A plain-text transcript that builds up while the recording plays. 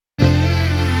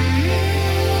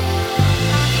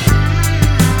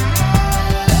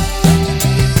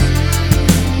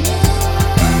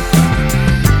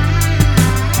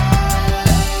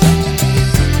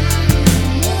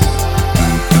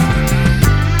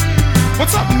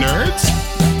nerds?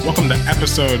 Welcome to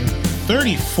episode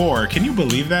 34. Can you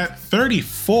believe that?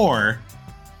 34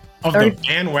 of the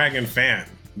Bandwagon Fan.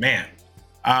 Man.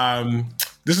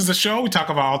 This is a show. We talk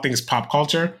about all things pop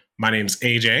culture. My name's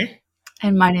AJ.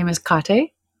 And my name is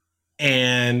Kate.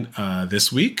 And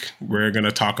this week, we're going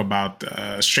to talk about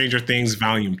Stranger Things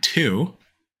Volume 2.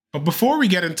 But before we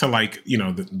get into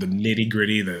the nitty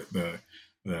gritty, the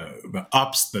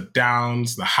ups, the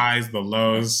downs, the highs, the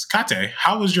lows. Kate,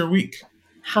 how was your week?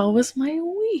 How was my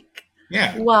week?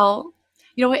 Yeah. Well,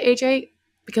 you know what, AJ?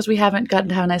 Because we haven't gotten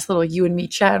to have a nice little you and me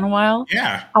chat in a while.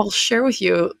 Yeah. I'll share with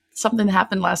you something that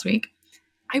happened last week.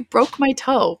 I broke my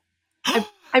toe.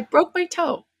 I broke my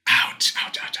toe. Ouch.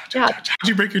 How'd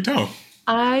you break your toe?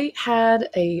 I had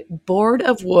a board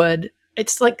of wood.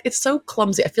 It's so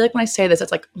clumsy. I feel like when I say this, I'm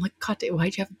like, Kate,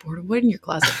 why'd you have a board of wood in your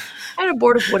closet? I had a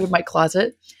board of wood in my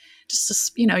closet.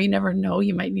 Just to, you never know.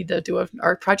 You might need to do an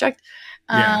art project.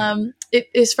 Yeah. It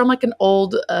is from like an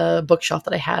old bookshelf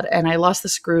that I had, and I lost the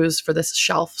screws for this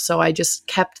shelf. So I just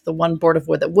kept the one board of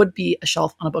wood that would be a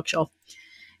shelf on a bookshelf.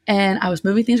 And I was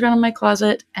moving things around in my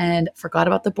closet and forgot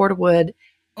about the board of wood.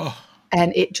 Oh.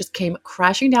 And it just came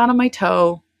crashing down on my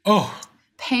toe. Oh.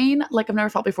 Pain like I've never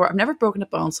felt before. I've never broken a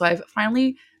bone, so I've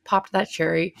finally popped that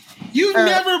cherry. You've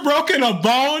never broken a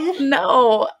bone?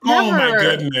 No, never. Oh my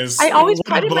goodness! I always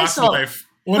prided myself.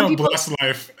 What a blessed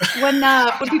life. When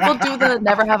people do the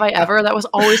never have I ever, that was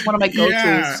always one of my go-tos.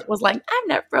 Yeah. Was like, I've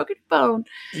never broken a bone.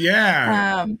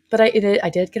 Yeah. But I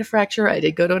did get a fracture. I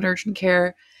did go to an urgent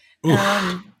care.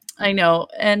 I know.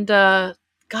 And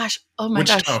gosh, oh my Which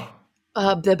gosh. toe?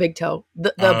 The big toe.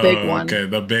 The big one. Okay,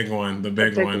 the big one. The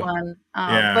big one.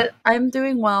 Yeah. But I'm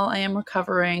doing well. I am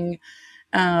recovering.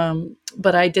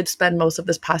 But I did spend most of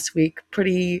this past week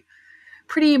pretty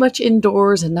much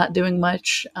indoors and not doing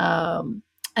much.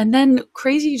 And then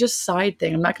crazy just side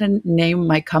thing. I'm not going to name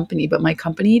my company, but my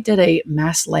company did a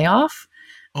mass layoff.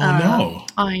 Oh no.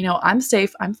 I know. I'm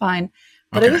safe. I'm fine.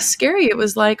 But It was scary. It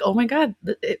was like, oh my God.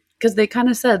 Because they kind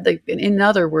of said, like, in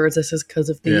other words, this is because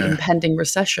of the impending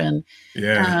recession.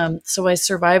 Yeah. So I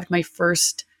survived my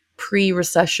first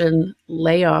pre-recession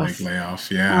layoff.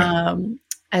 Yeah.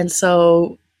 And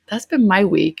so that's been my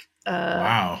week.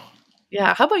 Wow.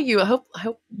 Yeah. How about you? I hope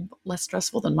less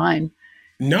stressful than mine.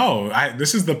 No,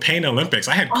 this is the Pain Olympics.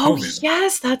 I had COVID. Oh,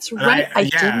 yes, that's right. I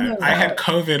didn't know that. I had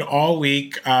COVID all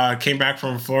week. Came back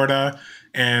from Florida,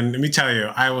 and let me tell you,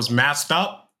 I was masked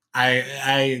up.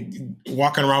 I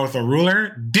walking around with a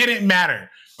ruler. Didn't matter.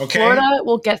 Okay. Florida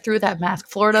will get through that mask.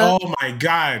 Florida. Oh my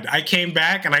God. I came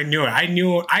back and I knew it. I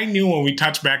knew when we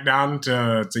touched back down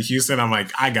to Houston, I'm like,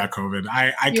 I got COVID.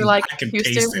 I can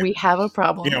Houston, taste it. We have a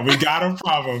problem. Yeah, we got a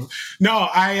problem. No,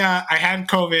 I had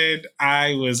COVID.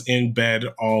 I was in bed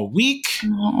all week.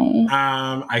 Oh.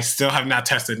 I still have not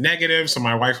tested negative, so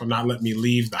my wife will not let me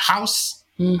leave the house.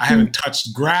 Mm-hmm. I haven't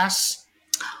touched grass.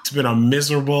 It's been a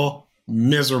miserable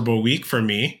week for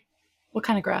me. What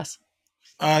kind of grass?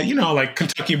 Like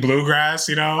Kentucky bluegrass,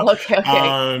 Okay.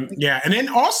 Yeah. And then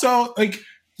also, like,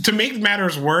 to make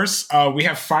matters worse, we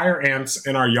have fire ants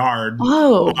in our yard.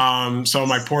 Oh. So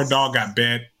my poor dog got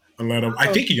bit a little.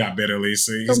 I think he got bit at least.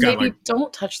 So maybe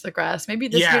don't touch the grass. Maybe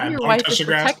your wife is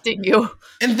protecting you.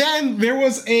 And then there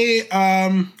was a,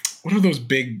 what are those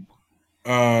big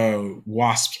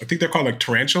wasps? I think they're called like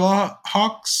tarantula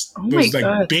hawks. Oh those my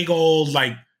God. Big old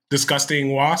like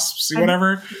disgusting wasps,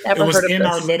 whatever. It was in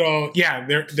our little,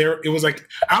 there. It was like,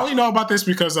 I only know about this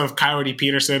because of Coyote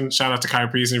Peterson. Shout out to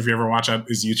Coyote Peterson if you ever watch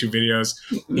his YouTube videos.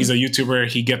 Mm-hmm. He's a YouTuber.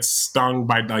 He gets stung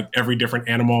by like every different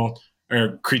animal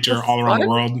or creature all around the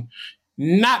world.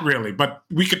 Not really, but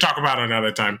we could talk about it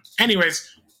another time. Anyways,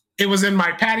 it was in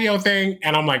my patio thing,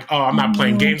 and I'm like, I'm not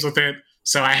playing games with it,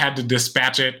 so I had to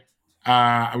dispatch it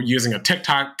using a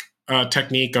TikTok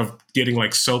technique of getting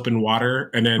like soap and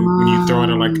water, and then when you throw it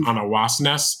on a wasp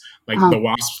nest, like the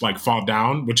wasps like fall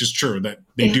down, which is true that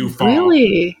they do fall.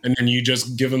 Really? And then you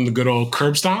just give them the good old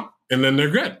curb stomp, and then they're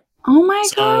good. Oh my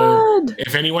God!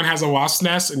 If anyone has a wasp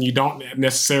nest and you don't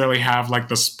necessarily have like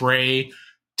the spray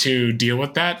to deal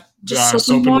with that, dish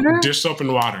soap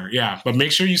and water, but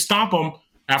make sure you stomp them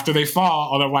after they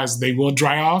fall, otherwise they will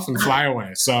dry off and fly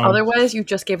away. So otherwise, you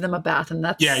just gave them a bath, and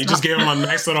that's you just gave them a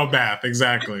nice little bath,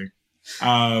 exactly. We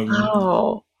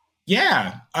both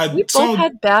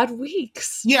had bad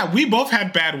weeks. Yeah, we both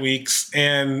had bad weeks,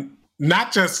 and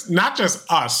not just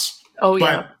us. Oh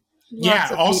but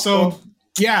lots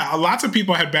of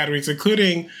people had bad weeks,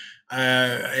 including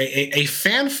a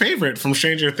fan favorite from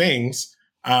Stranger Things.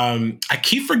 I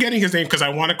keep forgetting his name because I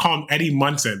want to call him Eddie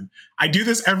Munson. I do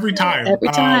this every time.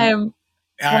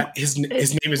 His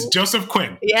name is Joseph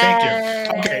Quinn. Yay. Thank you.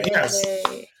 Okay, yes.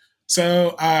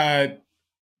 So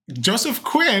Joseph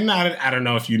Quinn, I don't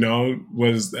know if you know,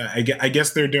 was I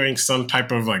guess they're doing some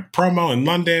type of like promo in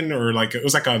London, or like it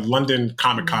was like a London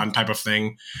Comic Con type of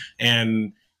thing,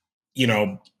 and you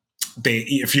know,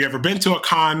 if you ever been to a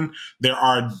con, there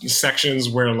are sections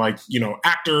where like, you know,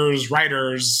 actors,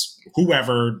 writers,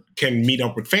 whoever can meet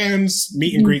up with fans,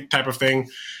 meet and greet type of thing.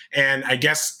 And I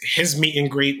guess his meet and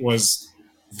greet was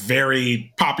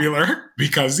very popular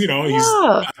because, you know, he's,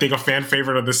 I think, a fan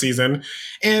favorite of the season.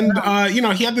 And, you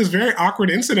know, he had this very awkward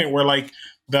incident where like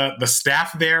the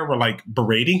staff there were like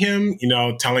berating him, you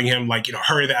know, telling him like, you know,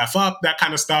 hurry the F up, that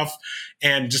kind of stuff,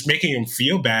 and just making him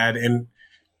feel bad. And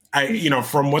you know,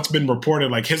 from what's been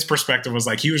reported, like his perspective was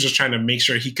like he was just trying to make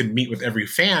sure he could meet with every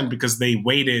fan because they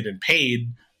waited and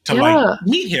paid to like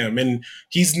meet him. And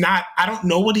he's not, I don't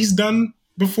know what he's done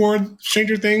before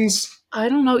Stranger Things. I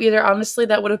don't know either. Honestly,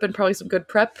 that would have been probably some good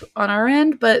prep on our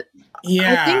end, but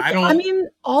yeah, I mean,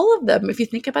 all of them, if you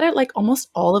think about it, like almost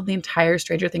all of the entire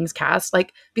Stranger Things cast,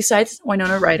 like besides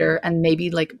Winona Ryder and maybe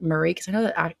like Murray, because I know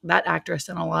that that actress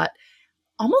done a lot,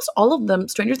 almost all of them,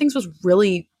 Stranger Things was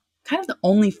really kind of the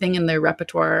only thing in their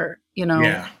repertoire, you know,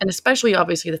 and especially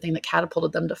obviously the thing that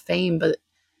catapulted them to fame. But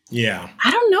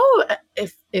I don't know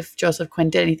if Joseph Quinn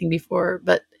did anything before,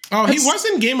 but he was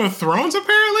in Game of Thrones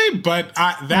apparently, but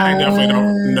I definitely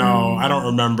don't know. I don't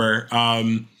remember.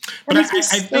 But I think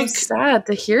so sad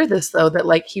to hear this though, that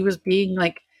like he was being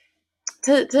like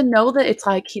to know that it's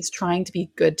like he's trying to be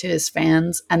good to his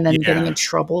fans and then getting in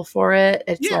trouble for it.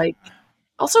 It's like.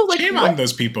 Also, like, shame on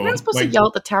those people. You're not supposed to yell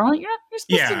at the talent. You're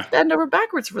supposed to bend over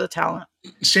backwards for the talent.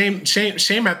 Shame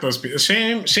at those people.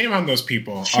 Shame on those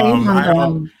people. Shame on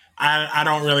them. I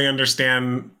don't really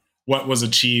understand what was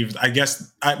achieved. I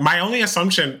guess my only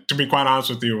assumption, to be quite honest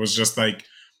with you, was just like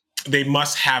they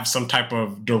must have some type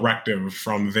of directive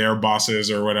from their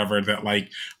bosses or whatever that like,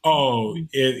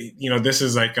 you know, this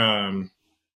is like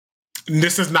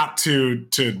this is not to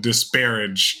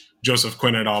disparage Joseph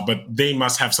Quinn at all, but they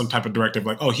must have some type of directive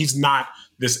like, he's not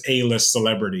this A-list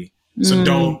celebrity. So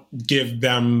don't give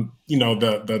them, you know,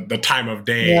 the time of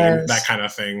day and that kind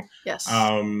of thing. Yes.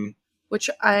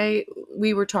 Which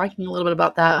we were talking a little bit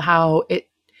about that, how it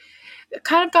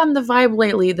kind of gotten the vibe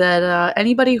lately that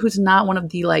anybody who's not one of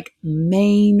the like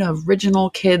main original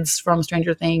kids from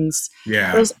Stranger Things,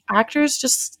 those actors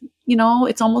just, you know,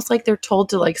 it's almost like they're told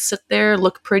to like sit there,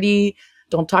 look pretty,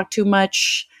 don't talk too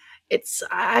much.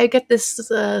 I get this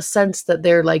sense that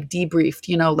they're like debriefed,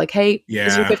 you know, like, hey,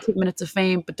 this is your 15 minutes of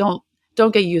fame, but don't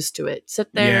get used to it. Sit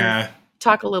there,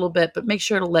 talk a little bit, but make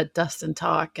sure to let Dustin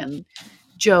talk and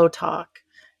Joe talk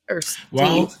or Steve.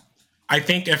 Well, I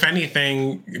think if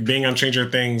anything, being on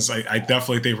Stranger Things, I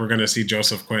definitely think we're going to see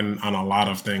Joseph Quinn on a lot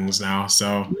of things now.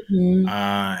 So,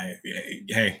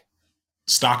 hey,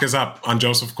 stock is up on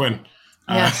Joseph Quinn.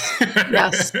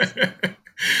 Yes.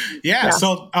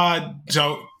 So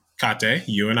Kate,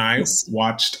 you and I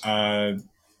watched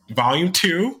Volume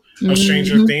 2 of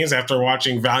Stranger Things after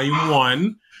watching Volume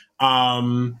 1.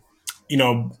 You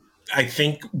know, I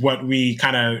think what we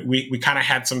kind of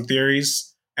had some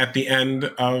theories at the end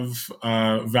of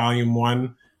Volume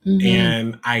 1,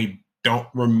 and I don't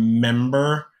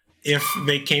remember if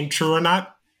they came true or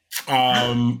not.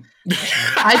 I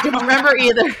don't remember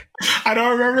either. I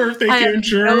don't remember if they came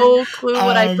true. No clue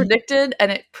what I predicted,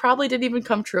 and it probably didn't even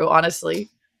come true,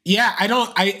 honestly. Yeah,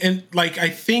 I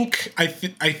think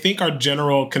our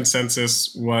general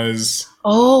consensus was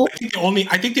I think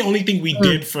the only thing we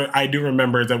did I do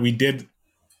remember that we did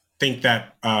think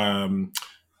that the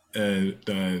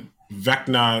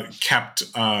Vecna kept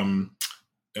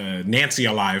Nancy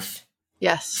alive.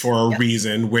 Yes. For a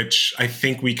reason, which I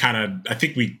think we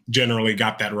generally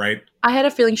got that right. I had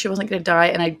a feeling she wasn't going to die,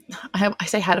 and I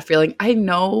say had a feeling. I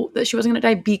know that she wasn't going to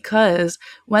die because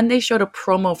when they showed a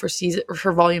promo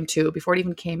for Volume 2 before it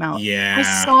even came out, I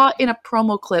saw in a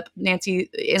promo clip Nancy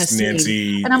in a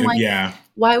scene, and I'm like,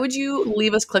 why would you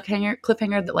leave us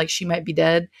cliffhanger that like she might be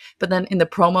dead, but then in the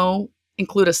promo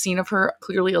include a scene of her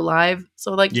clearly alive?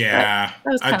 So like, I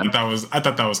thought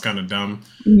that was kind of dumb.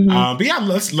 But yeah,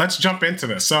 let's jump into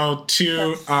this. So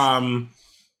to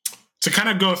kind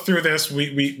of go through this,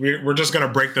 we're just going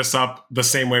to break this up the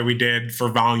same way we did for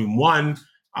Volume 1.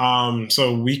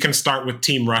 So we can start with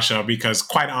Team Russia because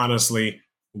quite honestly,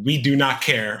 we do not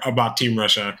care about Team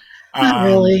Russia. Not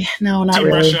really. No, not Team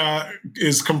really. Russia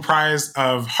is comprised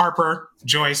of Harper,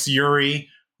 Joyce, Yuri,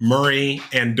 Murray,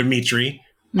 and Dimitri.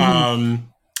 And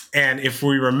if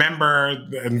we remember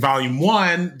in Volume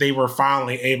 1, they were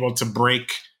finally able to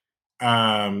break.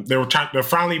 They're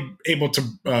finally able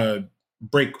to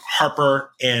break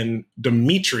Harper and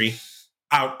Dimitri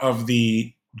out of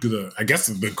the I guess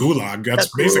the gulag. That's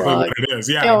basically what it is.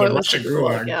 Yeah, the Russian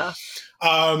gulag. Yeah.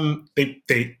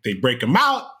 They break him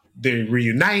out. They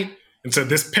reunite, and so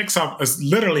this picks up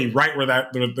literally right where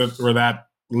that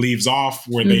leaves off,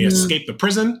 where they escape the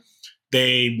prison.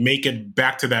 They make it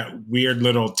back to that weird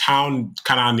little town,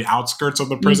 kind of on the outskirts of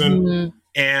the prison,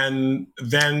 and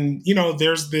then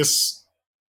there's this,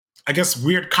 I guess,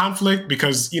 weird conflict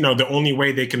because the only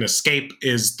way they can escape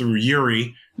is through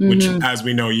Yuri, which, as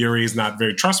we know, Yuri is not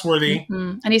very trustworthy.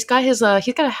 And he's got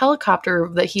a helicopter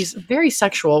that he's very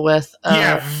sexual with.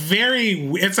 Very.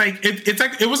 It's like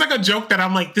it was like a joke that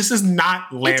I'm like, this is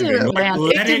not landing. It didn't land.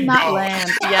 It did not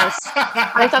land. Yes,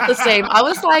 I thought the same. I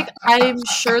was like, I'm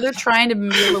sure they're trying to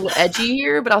be a little edgy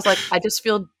here, but I was like, I just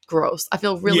feel gross. I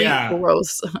feel really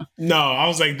gross. No, I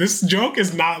was like, this joke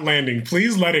is not landing.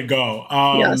 Please let it go.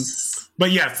 Yes. But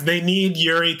yes, they need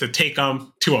Yuri to take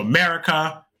them to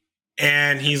America.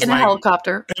 And he's in a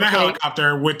helicopter. In a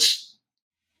helicopter, which,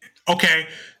 okay.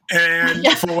 And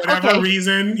for whatever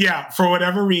reason,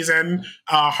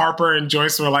 Harper and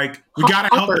Joyce were like, we got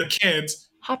to help the kids.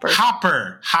 Hopper.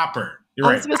 You're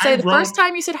right. I was going to say, the first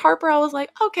time you said Harper, I was like,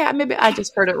 okay, maybe I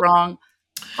just heard it wrong.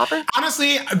 Hopper?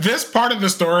 Honestly, this part of the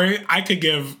story, I could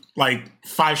give like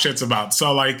 5 shits about.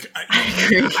 So like,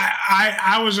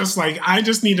 I was just like,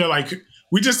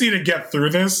 we just need to get through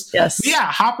this. Yes. But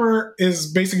yeah, Hopper is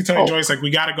basically telling Joyce, like, we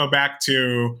got to go back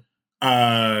to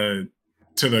the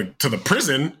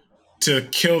prison to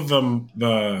kill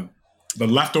the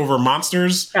leftover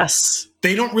monsters. Yes.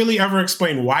 They don't really ever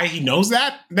explain why he knows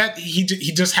that he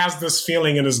just has this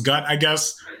feeling in his gut, I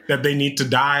guess, that they need to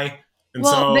die. And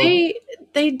so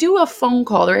they do a phone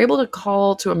call. They're able to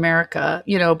call to America,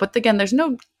 but again, there's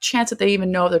no chance that they even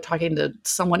know they're talking to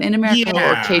someone in America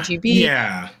or KGB.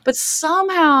 Yeah. But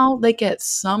somehow they get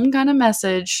some kind of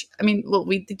message. I mean, well,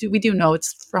 we do know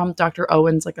it's from Dr.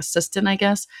 Owen's like assistant, I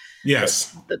guess.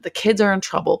 Yes. The kids are in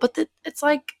trouble, but it's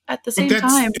like at the same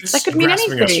time that could mean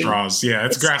anything. At straws. Yeah,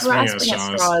 it's grasping at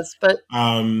straws. But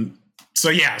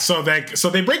so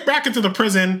they break back into the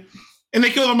prison. And they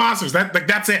kill the monsters.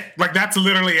 That's it. Like, that's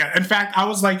literally it. In fact, I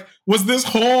was like, was this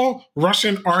whole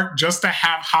Russian arc just to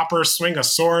have Hopper swing a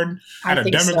sword at a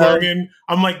Demogorgon? So.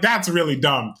 I'm like, that's really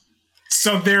dumb.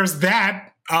 So there's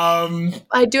that.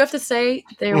 I do have to say,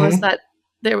 there was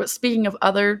speaking of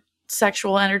other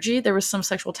sexual energy, there was some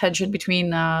sexual tension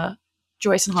between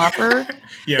Joyce and Hopper.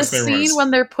 Yes, the scene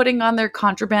when they're putting on their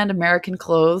contraband American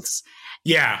clothes.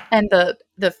 Yeah. And the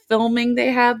filming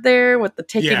they had there with the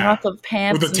taking off of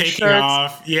pants with the and taking shirts.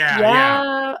 Off.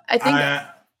 Yeah. I think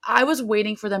I was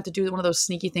waiting for them to do one of those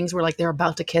sneaky things where like they're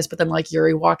about to kiss, but then like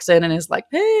Yuri walks in and is like,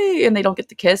 hey, and they don't get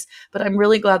to kiss. But I'm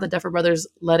really glad the Duffer Brothers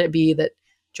let it be that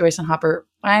Joyce and Hopper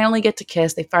finally get to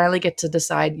kiss. They finally get to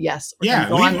decide, yes. Leave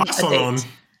us alone.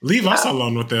 Leave us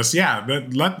alone with this. Yeah.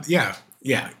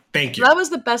 Thank you. That was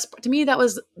the best. To me, that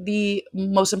was the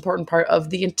most important part of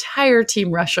the entire Team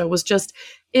Russia was just,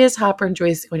 is Hopper and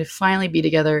Joyce going to finally be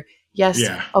together? Yes.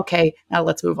 Yeah. Okay. Now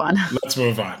let's move on.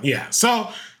 Yeah. So,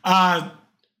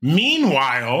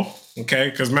 meanwhile, okay,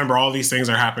 because remember, all these things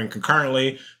are happening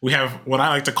concurrently. We have what I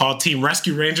like to call Team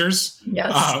Rescue Rangers.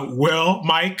 Yes. Will,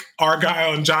 Mike,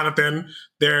 Argyle, and Jonathan.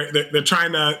 They're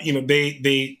trying to,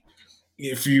 they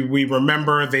we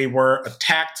remember, they were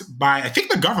attacked by, I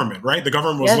think, the government, right? The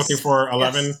government was looking for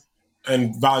 11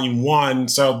 in Volume 1.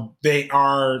 So they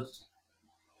are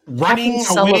running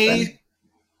away.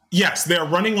 Yes, they're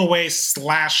running away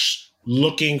 /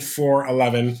 looking for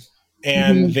 11.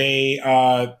 And they,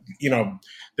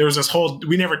 there was this whole,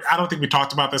 I don't think we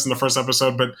talked about this in the first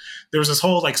episode, but there was this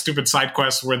whole like stupid side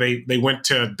quest where they went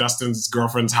to Dustin's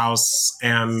girlfriend's house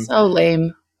and. So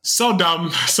lame. So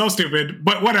dumb, so stupid,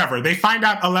 but whatever. They find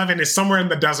out 11 is somewhere in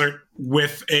the desert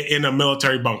in a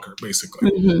military bunker,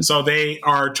 basically. So they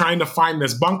are trying to find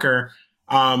this bunker.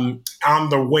 On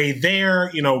the way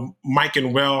there, Mike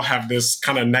and Will have this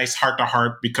kind of nice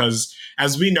heart-to-heart because,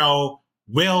 as we know,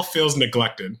 Will feels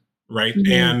neglected, right?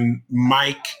 And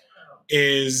Mike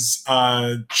is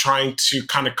trying to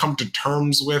kind of come to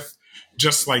terms with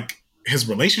just like his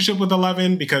relationship with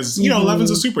 11 because, 11's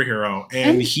a superhero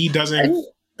and he doesn't...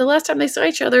 The last time they saw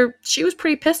each other, she was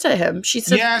pretty pissed at him. She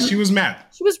said, "Yeah, she was mad.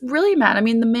 She was really mad. I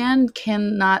mean, the man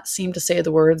cannot seem to say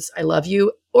the words "I love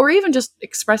you" or even just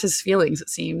express his feelings. It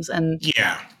seems, and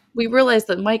we realize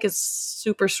that Mike is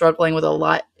super struggling with a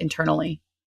lot internally.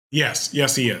 Yes,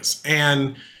 he is,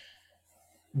 and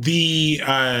the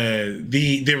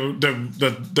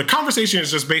conversation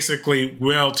is just basically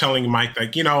Will telling Mike,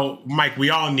 like, Mike, we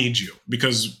all need you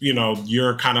because,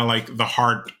 you're kind of like the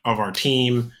heart of our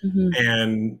team.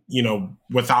 And,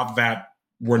 without that,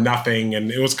 were nothing,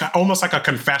 and it was almost like a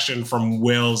confession from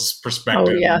Will's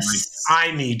perspective. Oh yes, like,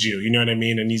 I need you. You know what I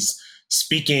mean? And he's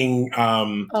speaking.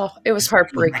 It was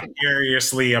heartbreaking.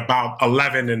 Seriously about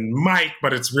 11 and Mike,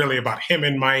 but it's really about him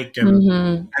and Mike.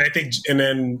 And I think, and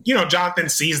then Jonathan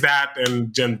sees that,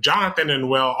 and Jonathan and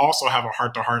Will also have a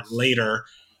heart to heart later.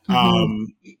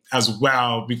 As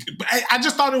well. I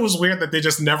just thought it was weird that they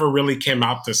just never really came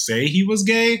out to say he was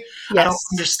gay. Yes. I don't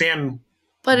understand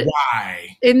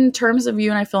why. In terms of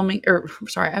you and I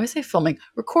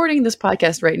recording this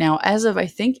podcast right now, as of I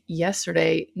think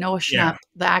yesterday, Noah Schnapp,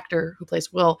 the actor who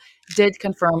plays Will, did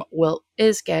confirm Will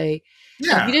is gay.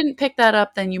 Yeah. If you didn't pick that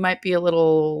up, then you might be a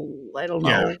little, I don't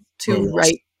know, too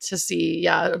right to see.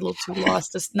 Yeah, a little too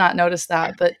lost to not notice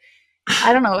that. But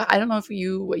I don't know. I don't know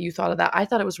what you thought of that. I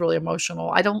thought it was really emotional.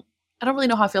 I don't really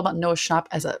know how I feel about Noah Schnapp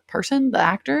as a person, the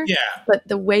actor. Yeah. But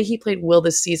the way he played Will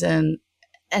this season,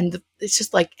 and it's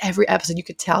just like every episode you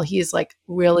could tell he is like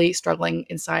really struggling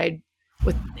inside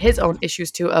with his own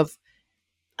issues too of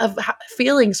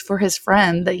feelings for his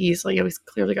friend, that he's like, he's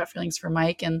clearly got feelings for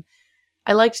Mike. And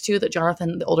I liked too that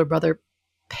Jonathan, the older brother,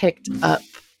 picked up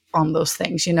on those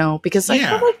things, because I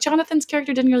feel like Jonathan's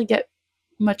character didn't really get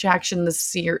much action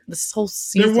this whole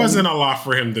season. There wasn't a lot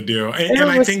for him to do, and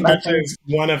I think that is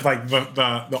one of like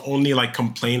the only like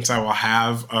complaints I will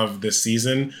have of this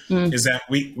season is that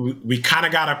we kind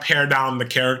of got to pare down the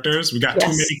characters. We got too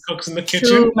many cooks in the kitchen.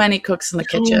 Too many cooks in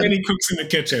the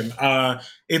kitchen.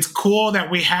 It's cool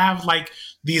that we have like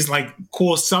these like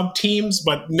cool sub teams,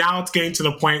 but now it's getting to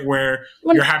the point where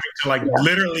you're having to like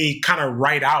literally kind of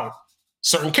write out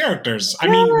certain characters. I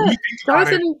mean,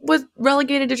 Jonathan was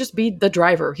relegated to just be the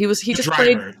driver. He just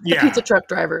played the pizza truck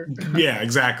driver. Yeah,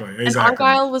 exactly. And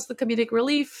Argyle was the comedic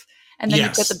relief, and then you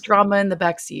get the drama in the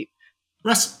backseat.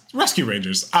 Rescue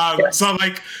Rangers. So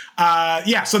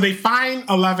they find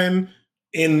 11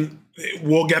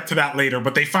 we'll get to that later,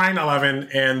 but they find 11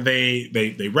 and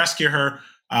they rescue her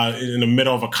in the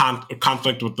middle of a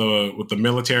conflict with the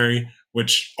military,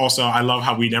 which also I love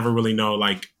how we never really know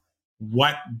like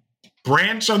what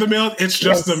branch of the military. It's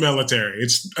just the military.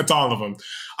 It's all of them.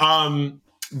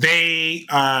 They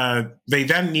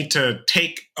then need to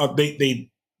take.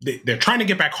 They're trying to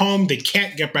get back home. They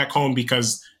can't get back home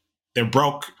because they're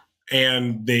broke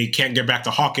and they can't get back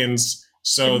to Hawkins.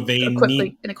 So they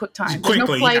need in a quick time. There's no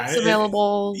flights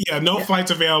available. Flights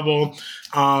available.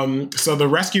 So the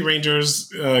Rescue Rangers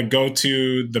go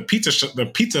to the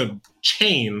pizza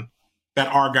chain that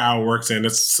Argyle works in.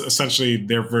 It's essentially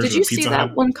their version of Pizza Hut. Did you see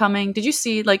that one coming? Did you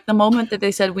see like the moment that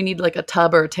they said we need like a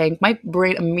tub or a tank? My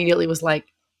brain immediately was like,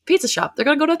 pizza shop. They're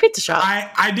gonna go to the pizza shop.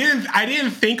 I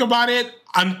didn't think about it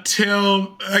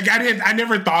until like I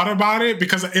never thought about it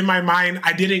because in my mind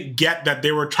I didn't get that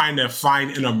they were trying to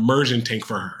find an immersion tank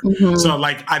for her. Mm-hmm. So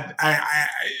like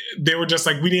they were just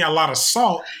like, we need a lot of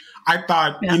salt. I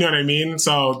thought, you know what I mean?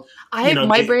 So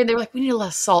my brain, they were like, we need a lot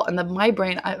of salt. And then my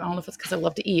brain, I don't know if it's because I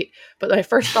love to eat, but my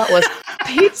first thought was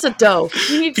pizza dough.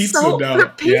 We need salt for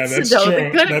pizza dough. True. They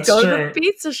couldn't go to the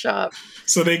pizza shop.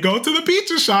 So they go to the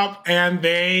pizza shop and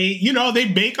they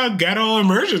bake a ghetto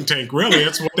immersion tank. Really,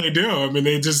 that's what they do. I mean,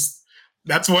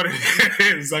 that's what it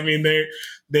is. I mean,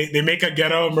 they make a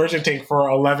ghetto immersion tank for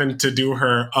 11 to do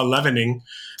her 11ing.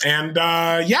 And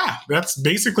that's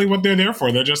basically what they're there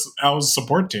for. They're just Elle's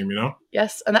support team,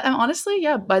 Yes. And honestly,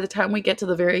 by the time we get to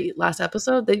the very last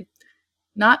episode,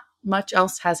 not much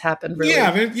else has happened, really.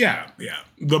 Yeah.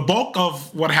 The bulk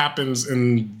of what happens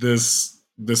in this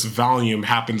volume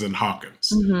happens in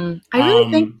Hawkins. Mm-hmm. I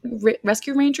really think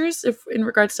Rescue Rangers, if in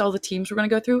regards to all the teams we're going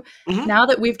to go through, now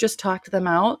that we've just talked them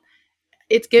out,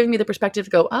 it's giving me the perspective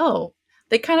to go, oh,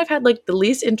 they kind of had like the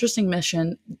least interesting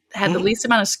mission, had the least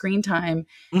amount of screen time,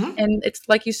 and it's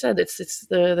like you said, it's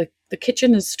the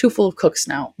kitchen is too full of cooks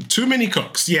now. Too many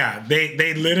cooks. Yeah,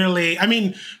 they literally. I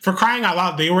mean, for crying out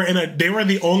loud, they were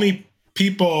the only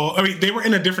people. I mean, they were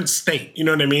in a different state. You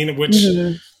know what I mean? Which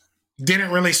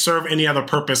didn't really serve any other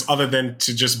purpose other than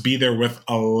to just be there with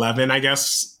 11. I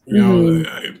guess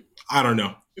I don't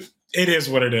know. It is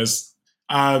what it is.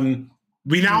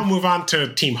 We now move on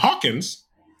to Team Hawkins.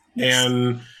 Yes.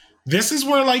 And this is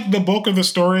where like the bulk of the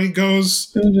story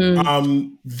goes. They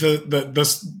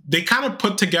kind of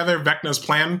put together Vecna's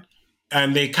plan,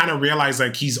 and they kind of realize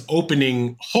like he's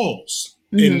opening holes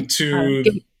into.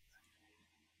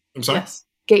 I'm sorry. Yes.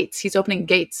 Gates. He's opening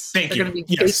gates. Thank you.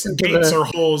 Yes, gates or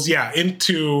holes. Yeah,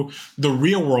 into the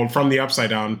real world from the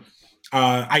Upside Down.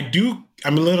 I'm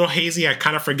a little hazy. I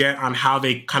kind of forget on how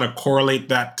they kind of correlate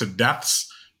that to deaths.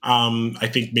 I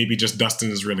think maybe just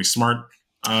Dustin is really smart.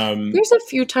 There's a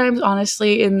few times,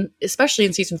 honestly, especially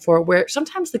in season 4, where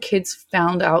sometimes the kids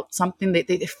found out something, they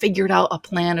figured out a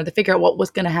plan, or they figure out what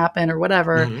was going to happen or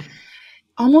whatever,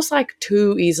 almost like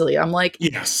too easily. I'm like,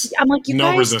 yes, you no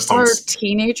guys are resistance.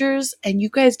 teenagers, and you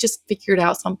guys just figured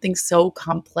out something so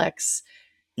complex.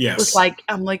 With Yes. like,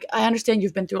 I'm like, I understand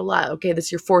you've been through a lot. Okay, this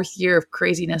is your 4th year of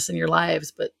craziness in your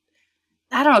lives, but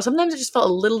I don't know. Sometimes it just felt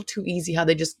a little too easy how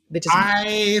they just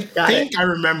I got it. think I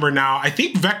remember now. I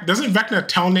think doesn't Vecna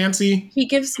tell Nancy He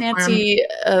gives the plan? Nancy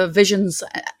visions.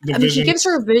 The I mean, he gives visions?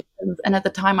 her visions, and at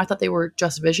the time, I thought they were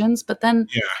just visions. But then,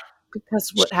 Yeah.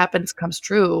 because what happens comes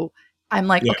true, I'm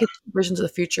like, Yeah. okay, visions of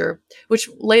the future, which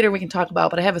later we can talk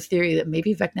about. But I have a theory that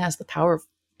maybe Vecna has the power of,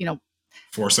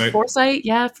 Foresight. foresight.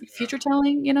 Yeah, future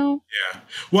telling. Yeah.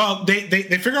 Well, they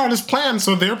figure out his plan.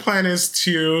 So their plan is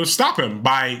to stop him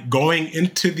by going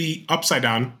into the Upside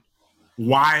Down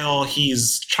while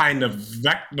he's trying to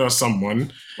Vecna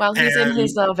someone. While he's in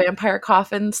his And vampire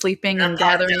coffin, sleeping and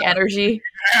gathering energy,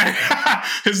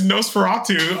 his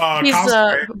Nosferatu he's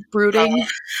cosplay. brooding.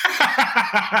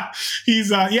 He's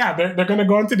they're gonna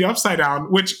go into the Upside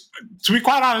Down, which, to be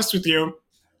quite honest with you,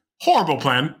 horrible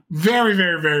plan. Very,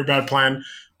 very, very bad plan.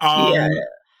 Yeah.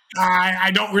 I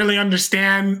don't really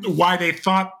understand why they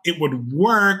thought it would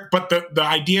work, but the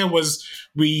idea was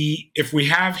if we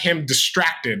have him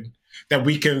distracted, that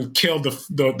we can kill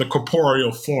the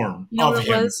corporeal form You know of what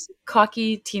it him. was?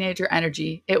 Cocky teenager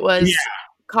energy. It was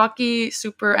cocky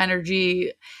super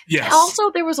energy. Yes.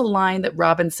 Also, there was a line that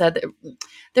Robin said that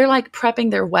they're like prepping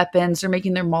their weapons, they're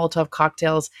making their Molotov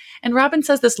cocktails, and Robin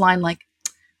says this line like,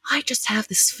 "I just have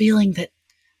this feeling that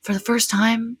for the first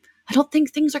time, I don't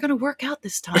think things are going to work out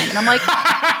this time." And I'm like,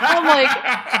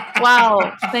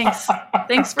 wow, thanks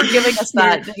for giving us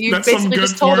that. You that's basically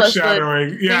just told us that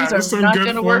things are not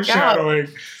going to work out.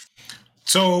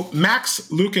 So Max,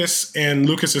 Lucas, and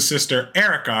Lucas's sister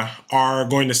Erica are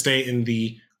going to stay in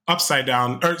the Upside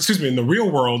Down, or excuse me, in the real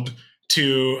world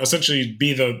to essentially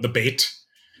be the bait,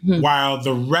 while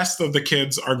the rest of the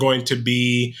kids are going to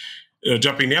be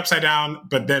jumping the Upside Down.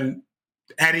 But then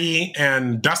Eddie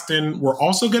and Dustin were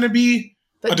also going to be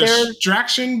a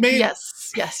distraction bait.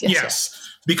 Yes.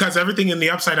 Because everything in the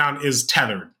Upside Down is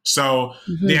tethered. So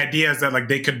the idea is that like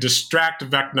they could distract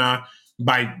Vecna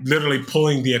by literally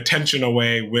pulling the attention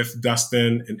away with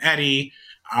Dustin and Eddie.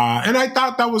 And I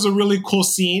thought that was a really cool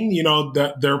scene.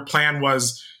 Their plan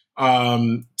was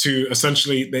to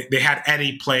essentially they had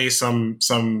Eddie play some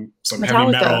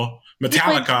heavy metal,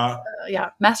 Metallica.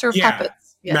 Master of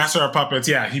Puppets. Yes. Master of Puppets.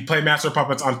 Yeah, he played Master of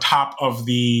Puppets on top of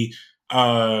his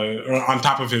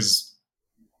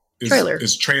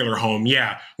trailer home.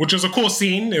 Yeah, which was a cool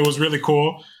scene. It was really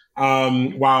cool.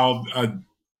 While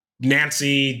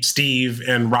Nancy, Steve,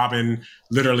 and Robin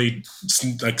literally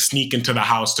sneak into the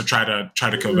house to try to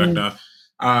kill Vecna.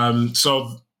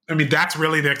 So I mean, that's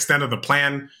really the extent of the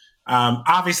plan.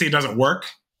 Obviously, it doesn't work.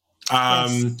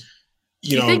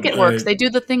 You think it works. They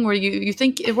do the thing where you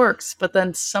think it works, but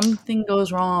then something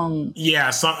goes wrong. Yeah,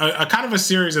 so a kind of a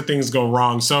series of things go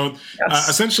wrong. So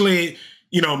essentially,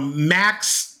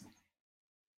 Max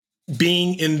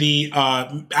being in the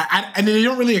and they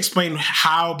don't really explain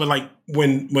how, but like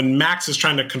when Max is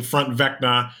trying to confront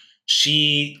Vecna,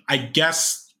 she, I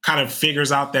guess, kind of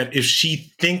figures out that if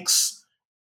she thinks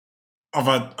of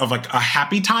like a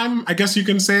happy time, I guess you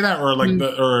can say that, or like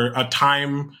or a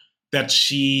time that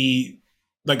she,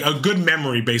 like a good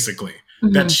memory, basically,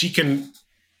 that she can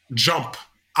jump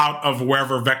out of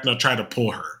wherever Vecna tried to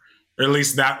pull her. Or at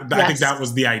least I think that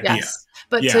was the idea. Yes.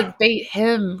 But to bait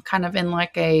him kind of in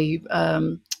like a,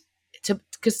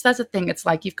 because that's the thing. It's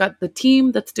like you've got the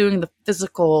team that's doing the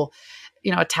physical,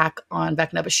 attack on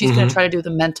Vecna, but she's going to try to do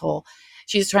the mental.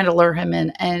 She's trying to lure him in.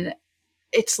 And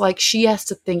it's like she has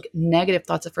to think negative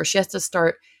thoughts at first. She has to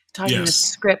start talking in a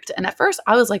script. And at first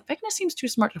I was like, Vecna seems too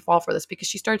smart to fall for this, because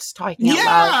she starts talking out loud.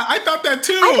 Yeah, I thought that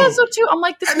too. I thought so too. I'm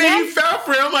like, this and man. And then he fell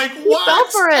for it. I'm like, what? He fell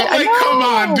for it. I'm like, come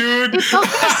on, dude. It felt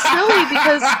kind of silly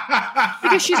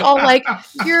because she's all like,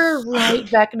 you're right,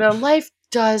 Vecna. Life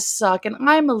does suck and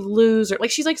I'm a loser.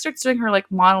 Like, she's like starts doing her like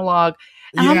monologue.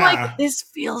 And I'm like, this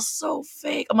feels so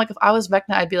fake. I'm like, if I was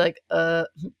Vecna, I'd be like,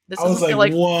 this doesn't feel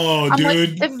like, whoa, I'm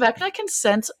dude. like, if Vecna can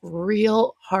sense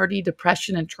real hardy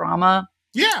depression and trauma,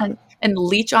 and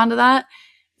leech onto that,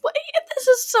 this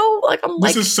is so like,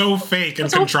 this is so fake and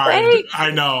contrived. Fake.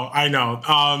 I know.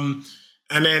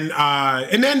 And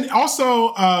then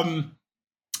also, I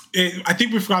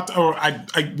think we forgot,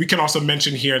 we can also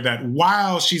mention here that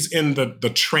while she's in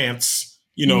the trance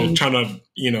Mhm. trying to,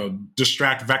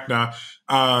 distract Vecna.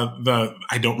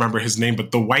 I don't remember his name,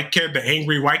 but the white kid, the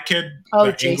angry white kid, Oh,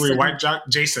 the angry white Jason. jock,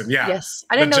 Jason. Yeah. Yes.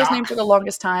 I The didn't know his name jock. for the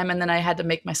longest time, and then I had to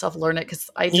make myself learn it because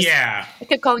Yeah. I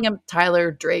kept calling him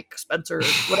Tyler, Drake, Spencer.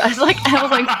 What I was like,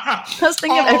 I was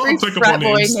thinking of All every applicable frat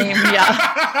boy names. name. Yeah.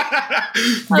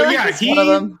 I But like yeah, this one of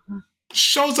he them.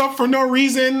 shows up for no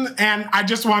reason. And I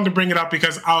just wanted to bring it up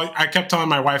because I kept telling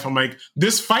my wife, I'm like,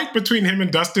 this fight between him and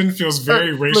Dustin feels Or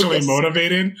very racially Lucas.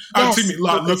 motivated. Excuse Yes, me,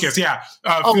 Lucas. Lucas. Yeah.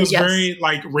 Oh, Feels yes. very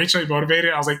like racially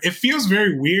motivated. I was like, it feels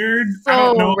very weird. I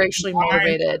don't So know racially why. I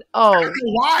motivated. don't Oh, know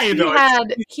why though. It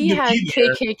doesn't he need to had be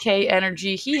there. KKK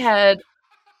energy. He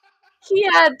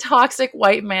had toxic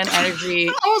white man energy.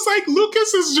 I was like,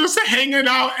 Lucas is just hanging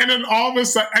out, and then all of a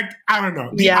sudden, I don't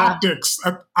know. The Yeah. optics,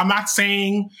 I'm not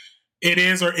saying it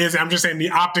is or isn't. I'm just saying the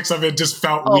optics of it just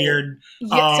felt Oh, weird.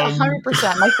 yes,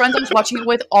 100%. My friends I was watching it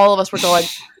with, all of us were going,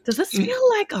 "Does this feel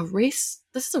like a race?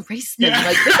 This is a race thing. Yeah.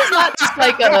 Like this is not just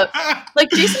like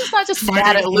Jason's not just mad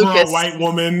Fighting at over a Lucas." white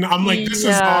woman. I'm like, this is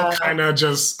all Yeah. kind of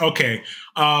just okay.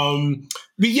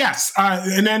 But yes,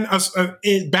 and then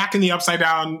back in the Upside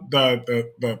Down,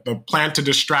 the plan to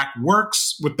distract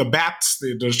works with the bats.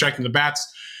 They're distracting the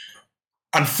bats.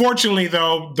 Unfortunately,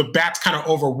 though, the bats kind of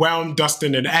overwhelm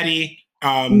Dustin and Eddie.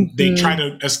 They try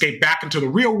Mhm. to escape back into the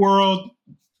real world.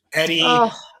 Eddie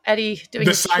Oh, Eddie doing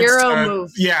his decides hero to,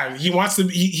 move. yeah, he wants to,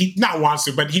 he not wants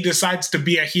to, but he decides to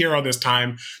be a hero this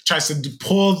time. Tries to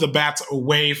pull the bats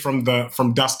away from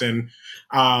Dustin,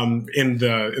 in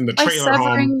the By trailer home.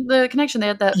 severing the connection. They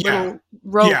had that Yeah, little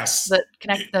rope yes, that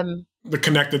connected them. the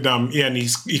connected them. Yeah, and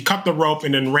he cut the rope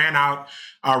and then ran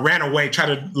away, tried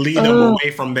to lead them Oh,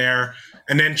 away from there,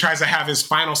 and then tries to have his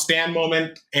final stand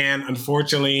moment. And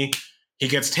unfortunately, he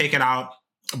gets taken out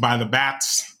by the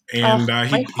bats, and my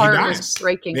he heart was dies.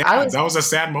 breaking. Yeah, that was a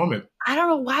sad moment. I don't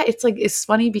know why. It's like it's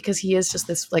funny because he is just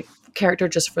this like character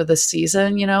just for this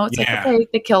season, you know? It's like, Yeah. okay,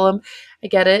 they kill him. I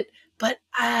get it. But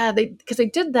they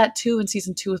did that too in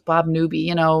season 2 with Bob Newby,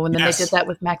 you know, and then they did Yes. that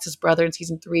with Max's brother in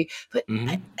season 3. But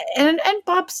Mm-hmm. and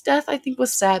Bob's death I think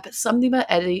was sad, but something about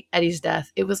Eddie's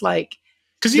death, it was like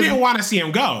Because you the didn't want to see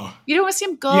him go. you don't want to see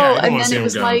him Yeah, go. you don't And want to then see it him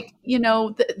was go. like, you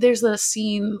know, there's a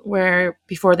scene where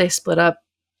before they split up,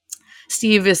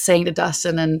 Steve is saying to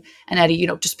Dustin and Eddie, you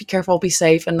know, just be careful, be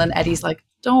safe. And then Eddie's like,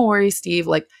 don't worry, Steve.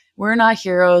 Like, we're not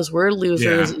heroes. We're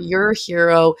losers. Yeah. You're a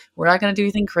hero. We're not going to do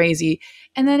anything crazy.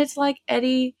 And then it's like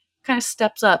Eddie kind of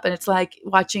steps up, and it's like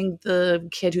watching the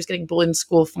kid who's getting bullied in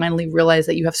school finally realize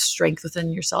that you have strength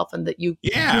within yourself and that you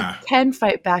Yeah. can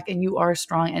fight back and you are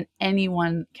strong and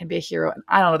anyone can be a hero. And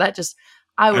I don't know, that just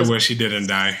I I was wish he didn't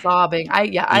die. sobbing. I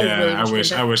really Yeah, I wish he wish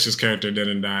didn't. I wish his character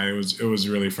didn't die. It was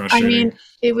really I frustrating. mean,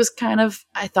 it was kind of,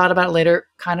 I thought about it later,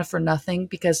 kind of for nothing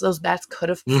because those bats could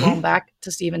have flown Mm-hmm. back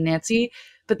to Steve and Nancy,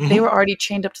 but they Mm-hmm. were already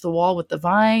chained up to the wall with the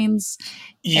vines.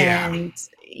 Yeah. And,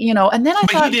 you know, and then I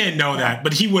But he thought, didn't know yeah, that.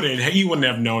 But he wouldn't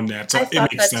have known that. I So it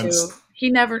thought makes that sense. too.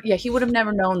 He would have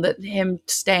never known that him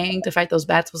staying to fight those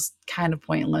bats was kind of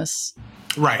pointless.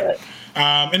 Right.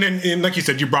 But And like you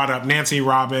said, you brought up Nancy,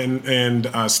 Robin,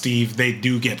 and Steve. They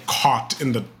do get caught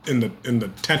in the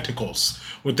tentacles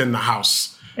within the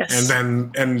house, yes.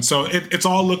 and so it's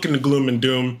all looking gloom and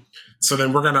doom. So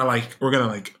then we're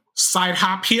gonna side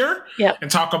hop here Yep.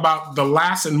 and talk about the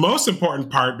last and most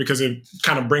important part because it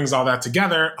kind of brings all that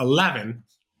together. 11.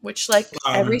 Which, like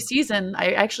every Um, season,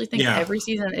 I actually think yeah, every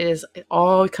season it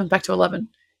all comes back to 11.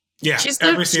 yeah.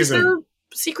 Every She's season. the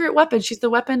secret weapon. She's the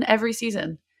weapon every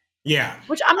season. Yeah.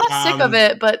 Which I'm not sick of Um,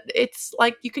 it, but it's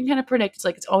like you can kind of predict. It's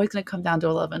like it's always going to come down to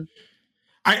 11.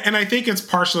 I think it's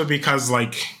partially because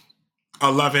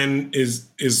 11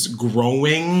 is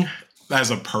growing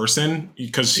as a person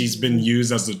because she's been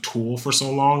used as a tool for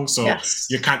so long. So Yes.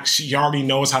 she already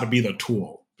knows how to be the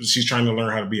tool. She's trying to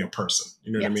learn how to be a person.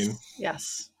 You know what I mean?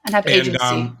 Yes. And have And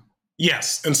agency.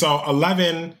 yes. And so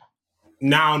 11,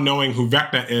 now knowing who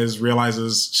Vecna is,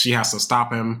 realizes she has to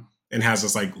stop him and has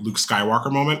this Luke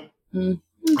Skywalker moment.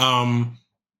 Mm-hmm.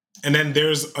 And then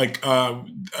there's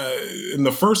in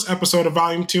the first episode of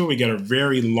Volume 2, we get a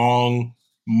very long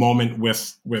moment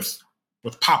with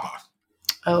Papa.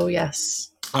 Oh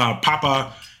yes.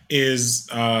 Papa is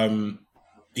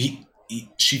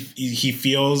he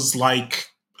feels like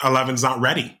 11's not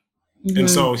ready, Mm-hmm. and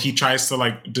so he tries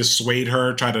to dissuade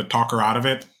her, try to talk her out of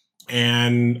it.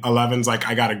 And 11's like,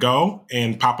 I gotta go,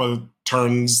 and Papa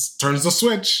turns the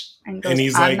switch, And goes, and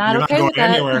he's I'm like, not you're okay not with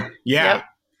going that. anywhere. Yeah. Yep.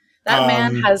 That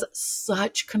man has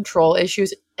such control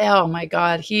issues. Oh my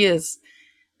God. He is,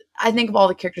 I think of all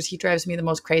the characters, he drives me the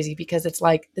most crazy because it's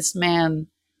like this man,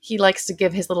 he likes to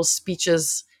give his little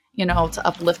speeches to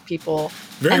uplift people.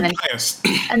 Very biased.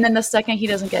 And then the second he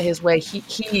doesn't get his way,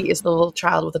 he is the little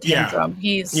child with a tantrum.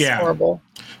 He's horrible.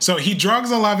 So he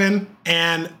drugs 11,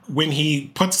 and when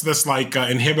he puts this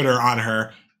inhibitor on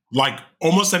her,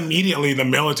 almost immediately the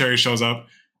military shows up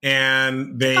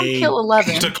and they come kill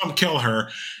 11 to come kill her.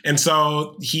 And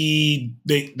so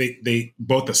they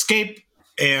both escape,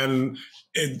 and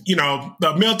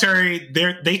the military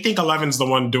they think 11's the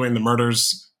one doing the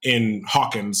murders in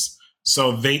Hawkins.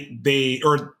 So I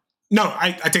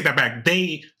take that back.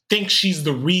 They think she's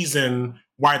the reason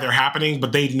why they're happening,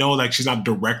 but they know she's not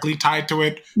directly tied to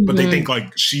it, but they think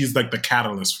she's the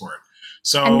catalyst for it.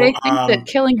 So and they think that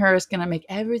killing her is going to make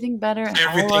everything better and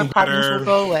all our problems will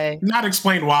go away. Not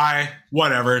explain why,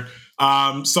 whatever.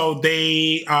 So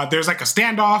there's a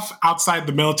standoff outside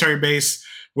the military base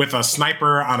with a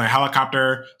sniper on a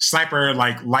helicopter. Sniper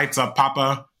lights up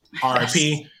Papa,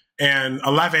 R.I.P. And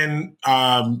 11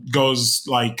 goes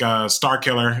Star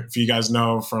Killer, if you guys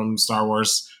know from Star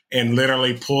Wars, and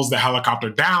literally pulls the helicopter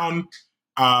down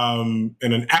in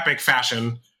an epic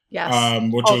fashion. Yes. I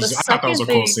thought that was a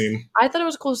cool scene. I thought it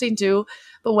was a cool scene too.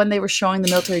 But when they were showing the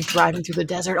military driving through the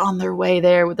desert on their way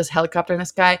there with this helicopter in the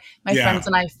sky, my friends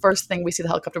and I, first thing we see the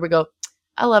helicopter, we go,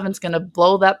 11's going to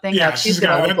blow that thing up. She's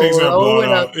going to blow it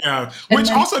up. Yeah.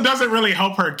 Which also doesn't really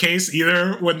help her case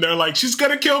either when they're she's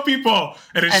going to kill people.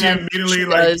 And then she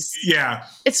immediately yeah.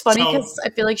 It's funny because I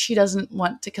feel like she doesn't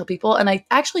want to kill people. And I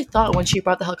actually thought when she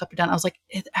brought the helicopter down, I was like,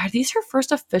 are these her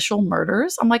first official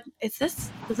murders? I'm like,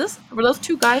 were those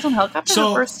two guys on helicopter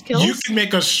her first kills? You can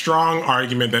make a strong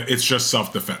argument that it's just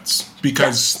self-defense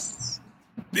because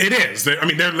it is. They're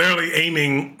literally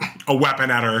aiming a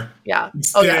weapon at her. Yeah.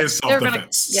 It is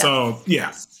self-defense. So,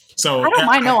 yeah. So I don't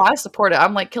mind. No, I support it.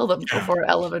 I'm kill them before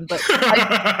 11. But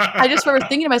I just remember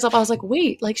thinking to myself, I was like,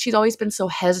 wait, she's always been so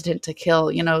hesitant to kill.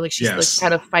 She's the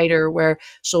kind of fighter where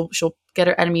she'll get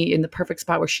her enemy in the perfect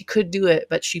spot where she could do it,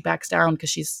 but she backs down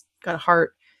because she's got a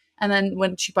heart. And then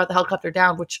when she brought the helicopter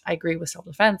down, which I agree with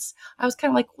self-defense, I was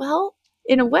kind of well,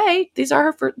 in a way, these are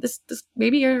her first. This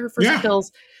maybe are her first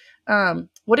kills.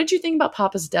 What did you think about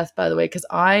Papa's death, by the way? Because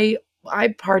I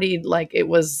partied like it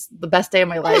was the best day of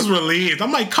my life. I was relieved.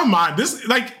 I'm come on,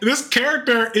 this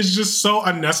character is just so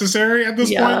unnecessary at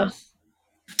this point.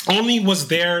 Only was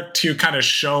there to kind of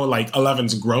show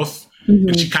 11's growth. Mm-hmm.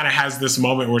 And she kind of has this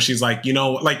moment where she's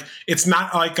it's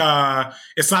not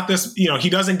it's not this, he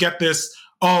doesn't get this,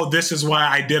 this is why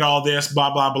I did all this,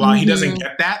 blah, blah, blah. Mm-hmm. He doesn't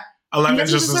get that. 11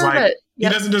 just is he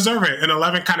doesn't deserve it. And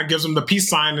 11 kind of gives him the peace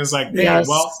sign and is hey,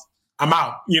 well, I'm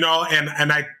out,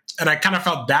 and I kind of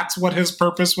felt that's what his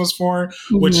purpose was for,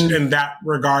 which in that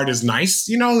regard is nice,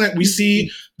 that we see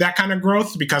that kind of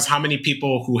growth, because how many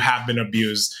people who have been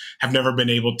abused have never been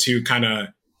able to kind of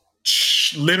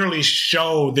literally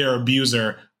show their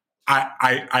abuser,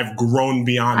 I've grown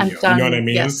beyond you. You know what I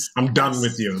mean? Yes. I'm done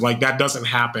with you. That doesn't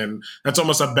happen. That's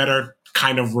almost a better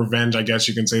kind of revenge, I guess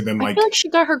you can say, than I feel like she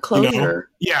got her closure.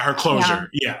 Her closure.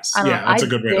 Yeah. Yes. That's a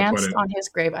good way to put it. I danced on his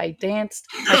grave. I danced.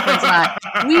 My friends and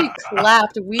I. We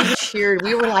clapped. We cheered.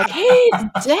 We were like, "Hey,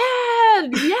 it's Dad!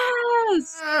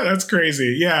 Yes!" That's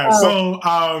crazy. Yeah.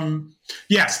 Oh.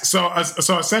 Yes. So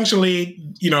essentially,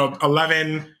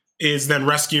 11 is then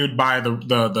rescued by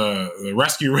the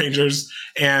rescue rangers,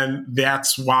 and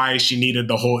that's why she needed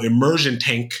the whole immersion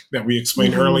tank that we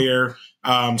explained earlier,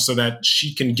 so that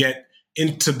she can get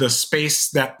into the space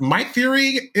that my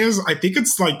theory is, I think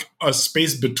it's a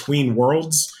space between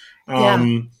worlds.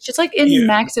 She's in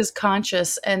Max's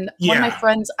conscious, and one of my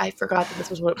friends, I forgot that this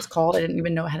was what it was called. I didn't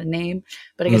even know it had a name,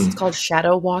 but I guess it's called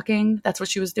shadow walking. That's what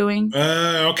she was doing.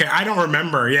 Okay, I don't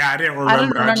remember. I didn't remember. I don't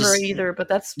remember either, but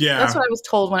that's what I was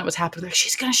told when it was happening.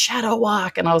 She's gonna shadow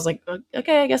walk, and I was like,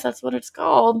 okay, I guess that's what it's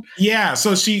called. Yeah,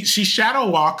 so she shadow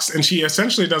walks, and she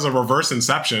essentially does a reverse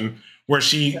inception, where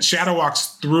she shadow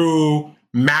walks through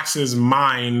Max's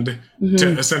mind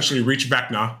to essentially reach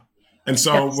Vecna. And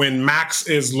so when Max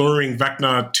is luring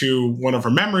Vecna to one of her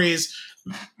memories,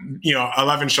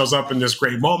 11 shows up in this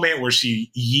great moment where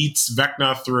she yeets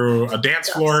Vecna through a dance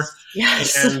floor.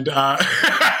 Yes. And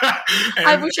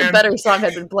I wish a better song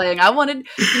had been playing. I wanted,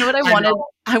 what I wanted?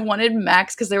 I wanted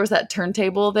Max, because there was that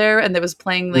turntable there, and there was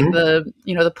playing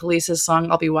the Police's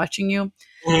song, "I'll Be Watching You."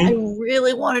 I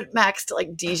really wanted Max to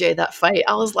DJ that fight.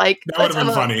 I was like, that would have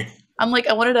been funny. I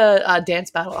wanted a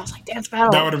dance battle. I was like, dance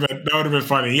battle. That would have been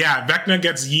funny. Yeah, Vecna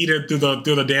gets yeeted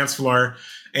through the dance floor,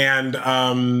 and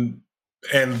then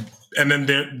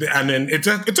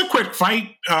it's a quick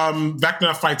fight.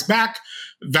 Vecna fights back.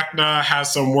 Vecna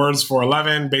has some words for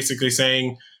 11, basically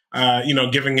saying,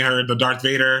 giving her the Darth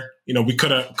Vader. We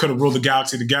could have ruled the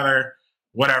galaxy together.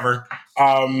 Whatever.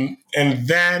 And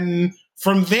then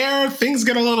from there, things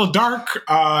get a little dark.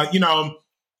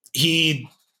 He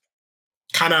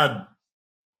kind of,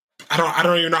 I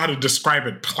don't even know how to describe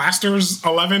it, plasters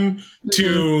 11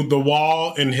 to the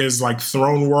wall in his like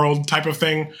throne world type of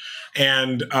thing.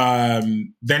 And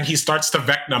then he starts to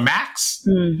Vecna Max.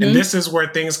 And this is where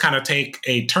things kind of take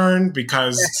a turn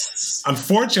because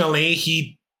unfortunately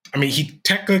he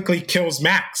technically kills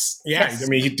Max. Yeah. Yes. I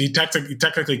mean, he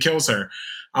technically kills her.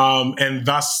 And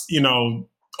thus,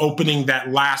 opening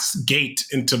that last gate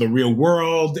into the real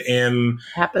world and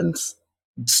happens.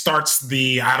 Starts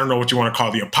the, I don't know what you want to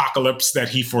call the apocalypse that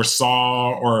he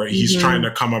foresaw or he's trying to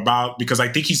come about, because I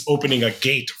think he's opening a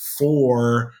gate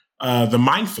for the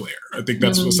Mind Flayer. I think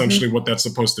that's essentially what that's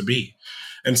supposed to be.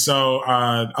 And so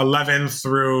 11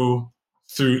 through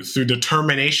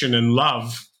determination and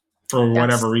love for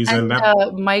whatever reason.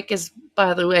 Mike is,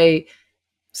 by the way,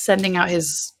 sending out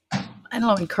his, I don't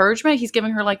know, encouragement. He's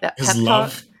giving her like that pep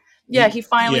talk. Yeah, he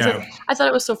finally said, I thought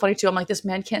it was so funny too. I'm like, this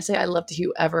man can't say I love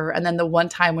you ever. And then the one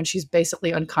time when she's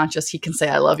basically unconscious, he can say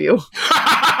I love you.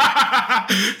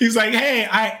 He's like, hey,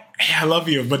 I love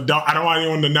you, but I don't want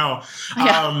anyone to know.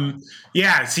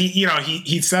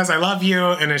 He says I love you,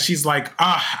 and then she's like,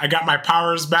 I got my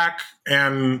powers back,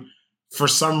 and for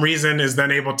some reason is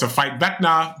then able to fight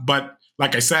Vecna. But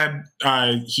like I said,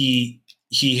 he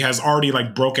has already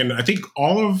like broken, I think,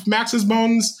 all of Max's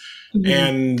bones.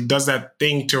 And does that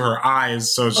thing to her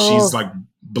eyes, so she's like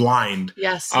blind.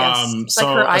 Yes. It's so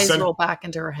like her eyes roll back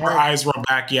into her head. Her eyes roll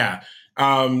back, yeah.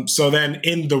 So then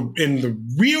in the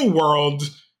real world,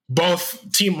 both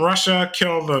Team Russia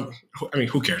kill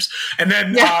who cares? And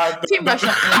then Team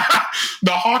Russia.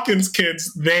 The Hawkins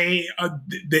kids,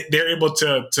 they're able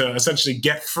to essentially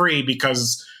get free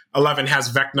because 11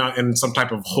 has Vecna in some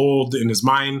type of hold in his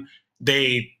mind.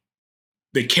 They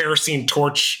kerosene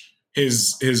torch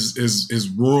his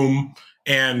room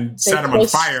and set him on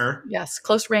fire. Yes,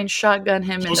 close range shotgun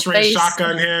him in the face. Close range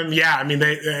shotgun him. Yeah, I mean,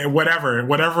 they whatever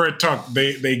it took,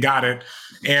 they got it.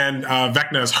 And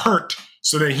Vecna is hurt,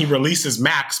 so then he releases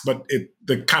Max, but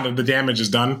the damage is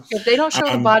done. If they don't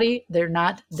show the body, they're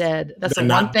not dead. That's the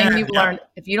one thing we've learned.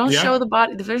 If you don't show the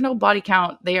body, if there's no body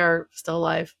count, they are still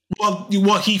alive. Well,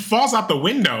 he falls out the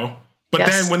window. But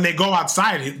then when they go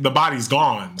outside, the body's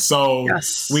gone. So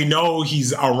we know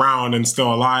he's around and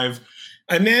still alive.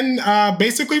 And then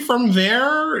basically from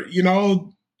there,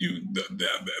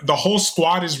 the whole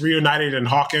squad is reunited in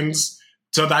Hawkins.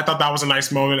 So I thought that was a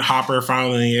nice moment. Hopper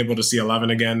finally able to see 11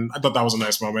 again. I thought that was a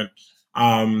nice moment.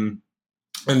 And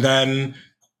then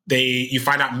you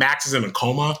find out Max is in a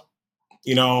coma,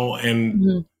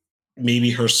 and maybe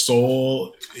her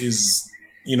soul is,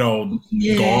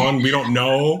 gone. We don't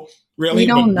know. Really, we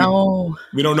don't know.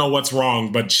 We don't know what's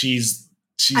wrong, but she's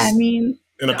in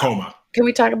a coma. Can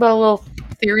we talk about little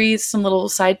theories, some little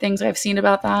side things I've seen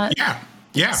about that?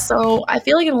 Yeah. So I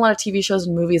feel like in a lot of TV shows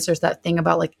and movies, there's that thing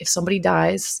about like if somebody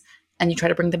dies and you try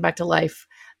to bring them back to life,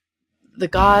 the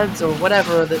gods or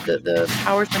whatever, the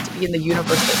powers meant to be in the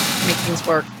universe that make things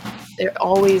work, that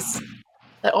always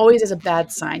is a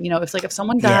bad sign. It's like if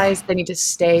someone dies, they need to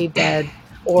stay dead,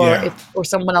 or or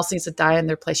someone else needs to die in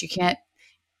their place. You can't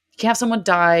have someone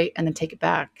die and then take it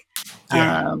back.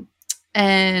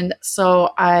 And so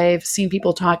I've seen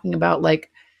people talking about like,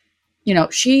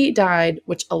 she died,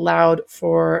 which allowed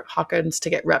for Hawkins to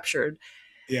get ruptured.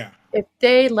 Yeah. If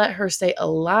they let her stay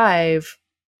alive,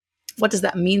 what does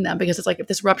that mean then? Because it's like, if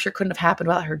this rupture couldn't have happened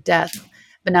without her death,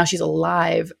 but now she's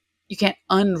alive, you can't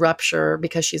unrupture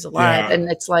because she's alive. Yeah. And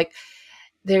it's like,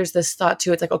 there's this thought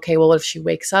too. It's like, okay, well, what if she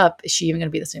wakes up? Is she even going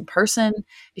to be the same person?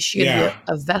 Is she going to be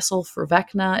a vessel for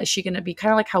Vecna? Is she going to be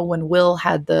kind of like how when Will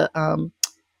had the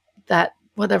that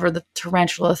whatever the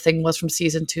tarantula thing was from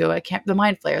season 2? The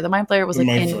Mind Flayer. The Mind Flayer was like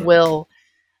in Will,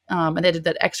 and they did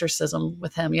that exorcism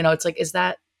with him. It's like, is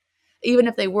that even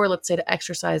if they were, let's say, to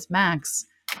exorcise Max,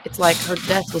 it's like her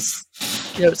death was,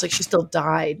 it's like she still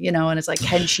died, and it's like,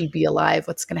 can she be alive?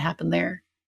 What's going to happen there?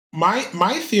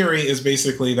 My theory is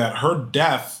basically that her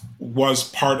death was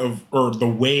part of, or the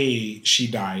way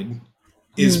she died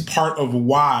is part of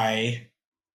why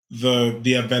the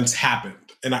events happened.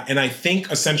 And I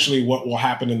think essentially what will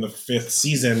happen in the 5th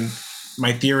season,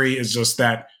 my theory is just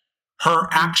that her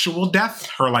actual death,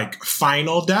 her like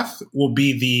final death, will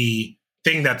be the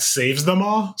thing that saves them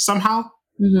all somehow.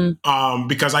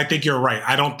 Because I think you're right.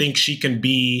 I don't think she can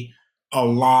be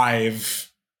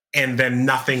alive and then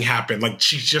nothing happened. Like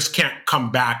she just can't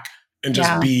come back and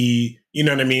just be, you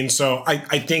know what I mean? So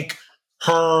I think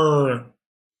her,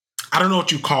 I don't know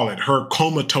what you call it, her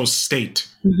comatose state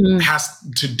has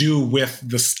to do with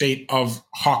the state of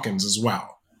Hawkins as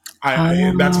well.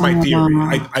 That's my theory.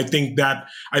 I think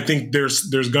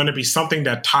there's going to be something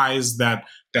that ties that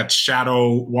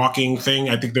shadow walking thing.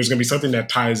 I think there's going to be something that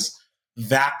ties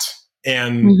that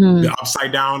and the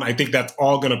upside down. I think that's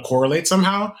all going to correlate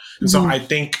somehow. So I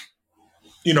think,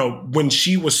 when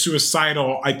she was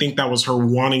suicidal, I think that was her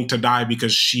wanting to die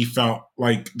because she felt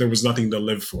like there was nothing to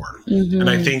live for. And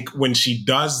I think when she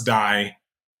does die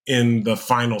in the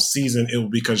final season, it will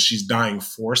be because she's dying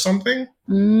for something.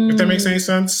 If that makes any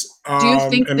sense. Do you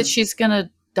think that she's going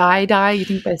to die? You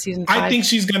think by season 5? I think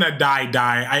she's going to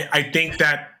die. I think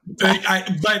that,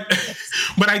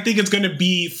 but I think it's going to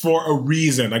be for a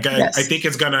reason. Like I think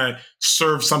it's going to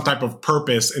serve some type of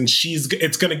purpose, and she's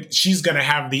going to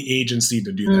have the agency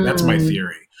to do that. That's my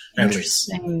theory, at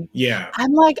least. Yeah,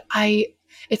 I'm like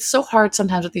It's so hard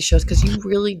sometimes with these shows because you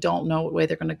really don't know what way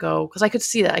they're going to go. Because I could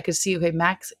see that. I could see, okay,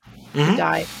 Max could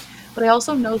die. But I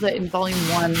also know that in Volume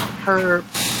 1, her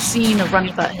scene of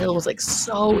running up that hill was like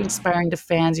so inspiring to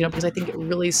fans, because I think it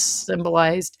really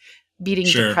symbolized beating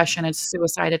depression and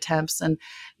suicide attempts and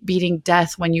beating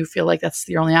death when you feel like that's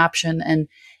the only option. And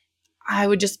I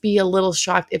would just be a little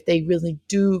shocked if they really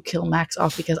do kill Max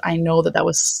off, because I know that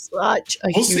was such a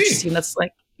huge scene. That's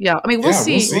like, we'll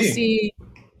see. We'll see.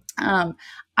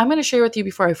 I'm going to share with you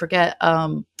before I forget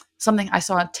something I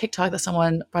saw on TikTok that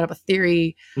someone brought up a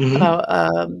theory about,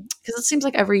 because it seems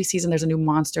like every season there's a new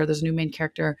monster, there's a new main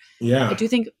character. Yeah. I do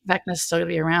think Vecna's still going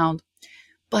to be around.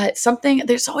 But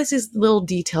there's always these little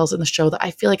details in the show that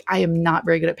I feel like I am not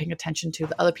very good at paying attention to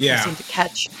that other people seem to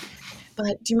catch.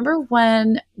 But do you remember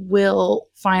when Will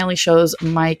finally shows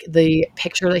Mike the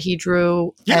picture that he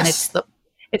drew? Yes. And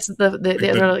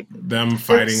they're like them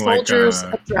fighting soldiers,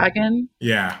 like a dragon.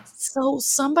 Yeah. So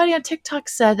somebody on TikTok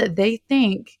said that they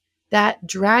think that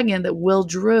dragon that Will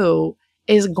drew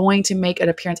is going to make an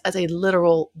appearance as a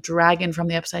literal dragon from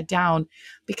the Upside Down,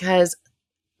 because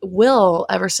Will,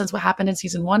 ever since what happened in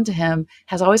season 1 to him,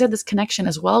 has always had this connection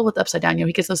as well with Upside Down.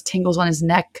 He gets those tingles on his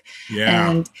neck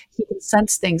and he can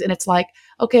sense things. And it's like,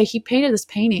 okay, he painted this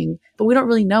painting, but we don't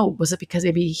really know. Was it because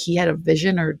maybe he had a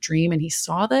vision or a dream and he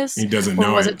saw this? He doesn't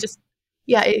know. Or was it just,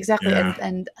 exactly. Yeah.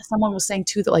 And someone was saying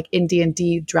too that like in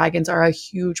D&D, dragons are a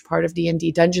huge part of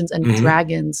D&D, Dungeons and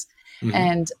Dragons.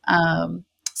 And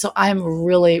so I'm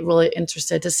really, really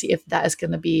interested to see if that is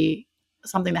going to be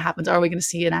something that happens. Are we going to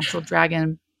see an actual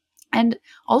dragon? And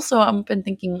also, I've been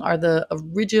thinking, are the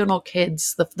original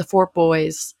kids, the 4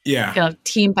 boys, going to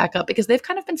team back up? Because they've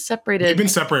kind of been separated. They've been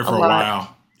separated for a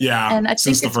while. Yeah. And I think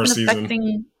since the first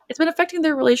season. It's been affecting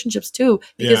their relationships too,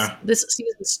 because this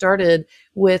season started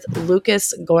with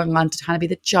Lucas going on to kind of be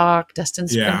the jock.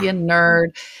 Dustin's going to be a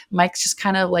nerd. Mike's just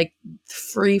kind of like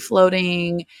free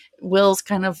floating. Will's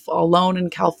kind of alone in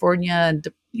California, and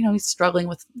he's struggling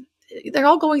with. They're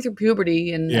all going through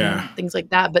puberty and things like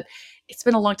that. But it's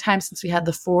been a long time since we had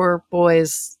the 4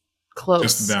 boys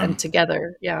close and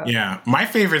together. Yeah. Yeah. My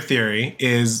favorite theory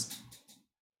is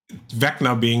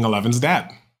Vecna being Eleven's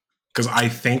dad, because I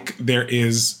think there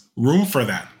is room for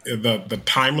that. The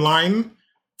timeline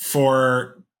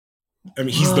for,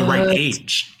 he's the right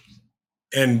age.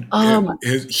 And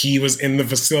he was in the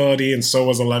facility, and so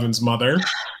was Eleven's mother.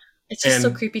 It's just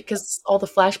so creepy because all the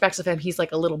flashbacks of him, he's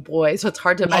like a little boy, so it's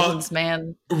hard to imagine this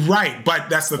man. Right, but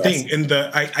that's the thing. In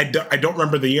I don't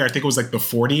remember the year. I think it was like the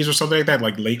 40s or something like that,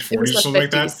 like late 40s or something 50s.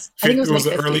 Like that. I think it was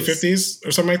the early 50s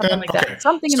or something like that. Okay,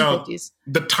 something in the 50s.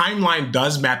 The timeline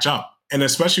does match up, and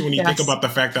especially when you think about the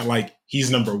fact that like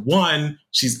he's number 1,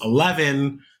 she's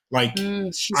 11. Like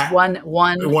she's one.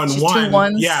 She's 2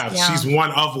 ones. Yeah, she's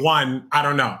one of one. I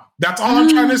don't know. That's all I'm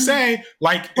trying to say.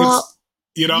 Like, it's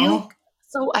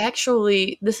So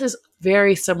actually, this is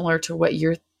very similar to what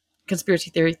your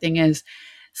conspiracy theory thing is.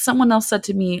 Someone else said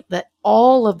to me that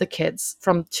all of the kids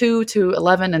from 2 to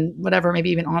 11 and whatever, maybe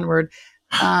even onward,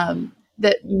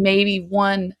 that maybe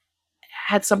one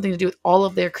had something to do with all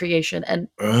of their creation. And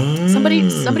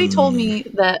somebody told me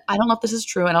that, I don't know if this is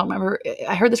true. I don't remember.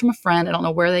 I heard this from a friend. I don't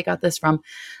know where they got this from,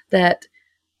 that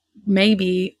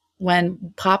maybe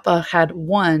when Papa had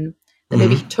one, that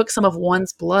maybe he took some of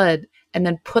one's blood and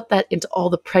then put that into all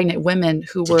the pregnant women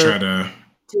who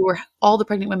were all the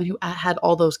pregnant women who had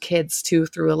all those kids 2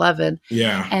 through 11.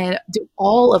 Yeah. And do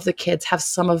all of the kids have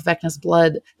some of Vecna's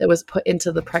blood that was put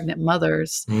into the pregnant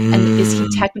mothers? And is he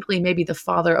technically maybe the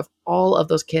father of all of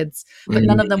those kids? But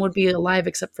none of them would be alive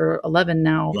except for 11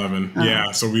 now. 11.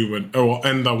 Yeah. So we would,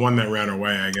 and the one that ran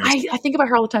away, I guess. I think about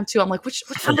her all the time too. I'm like, which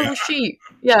number was she?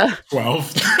 Yeah.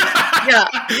 12. Yeah.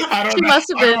 I don't she know. Must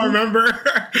have been. I don't remember.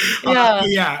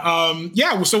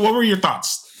 Yeah. So what were your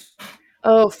thoughts?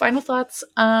 Oh, final thoughts.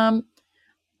 I'm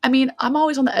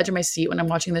always on the edge of my seat when I'm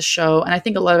watching this show. And I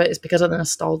think a lot of it is because of the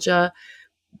nostalgia.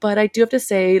 But I do have to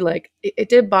say, like, it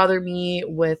did bother me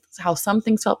with how some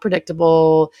things felt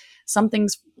predictable. Some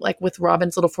things, like with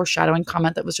Robin's little foreshadowing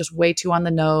comment, that was just way too on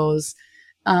the nose.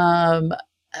 Um,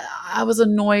 I was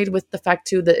annoyed with the fact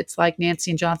too that it's like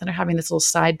Nancy and Jonathan are having this little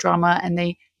side drama, and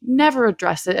they never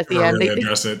address it at the Never end. really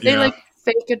address it. They Yeah. like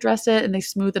fake address it and they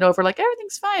smooth it over, like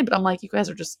everything's fine. But I'm like, you guys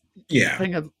are just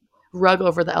putting a rug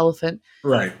over the elephant.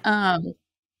 Right.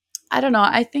 I don't know.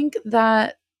 I think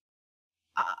that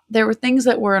there were things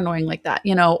that were annoying like that,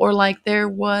 or like there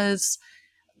was,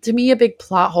 to me, a big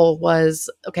plot hole was,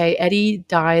 okay, Eddie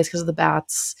dies because of the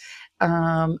bats.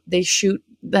 They shoot,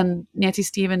 then Nancy,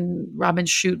 Steve, and Robin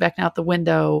shoot back out the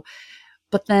window.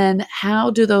 But then how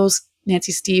do those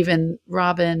Nancy, Steve, and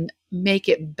Robin make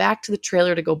it back to the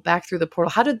trailer to go back through the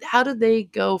portal? How did they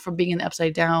go from being in the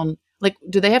Upside Down? Like,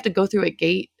 do they have to go through a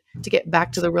gate to get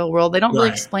back to the real world? They don't really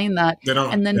explain that. They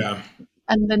don't.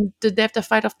 And then did they have to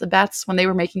fight off the bats when they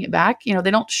were making it back?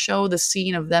 They don't show the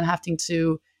scene of them having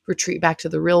to retreat back to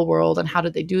the real world, and how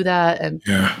did they do that? And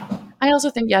I also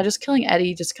think, just killing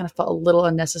Eddie just kind of felt a little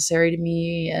unnecessary to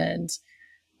me. And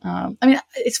I mean,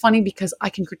 it's funny because I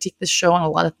can critique this show on a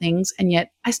lot of things, and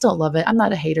yet I still love it. I'm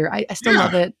not a hater. I still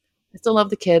love it. I still love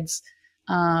the kids.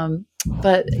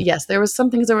 But yes, there was some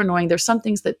things that were annoying. There's some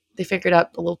things that they figured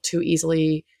out a little too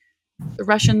easily. The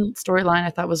Russian storyline I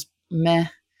thought was meh.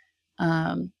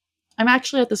 I'm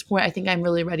actually at this point, I think I'm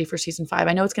really ready for season 5.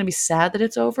 I know it's going to be sad that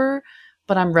it's over,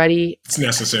 but I'm ready. It's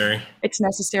necessary.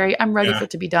 I'm ready for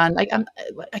it to be done.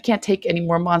 I can't take any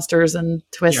more monsters and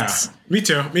twists.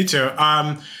 Yeah, me too.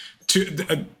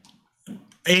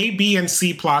 A, B, and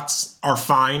C plots are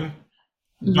fine.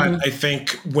 But I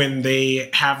think when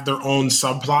they have their own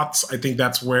subplots, I think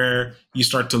that's where you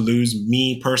start to lose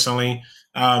me personally.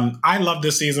 I love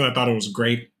this season. I thought it was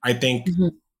great. I think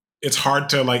it's hard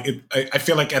to I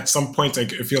feel like at some points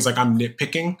it feels like I'm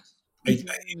nitpicking.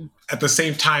 At the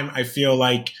same time, I feel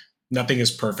like nothing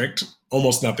is perfect.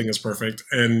 Almost nothing is perfect.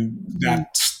 And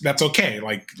that's okay.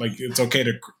 Like it's okay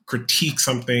to critique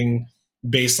something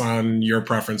based on your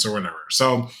preference or whatever.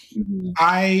 So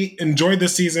I enjoyed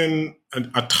this season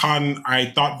a ton. I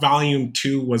thought volume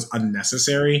 2 was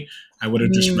unnecessary. I would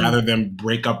have just rather them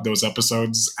break up those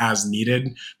episodes as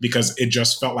needed, because it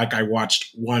just felt like I watched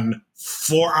one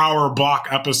 4-hour block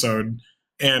episode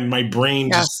and my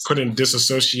brain just couldn't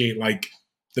disassociate like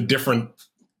the different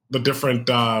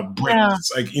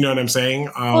breaks. Like, you know what I'm saying?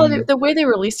 Well, the way they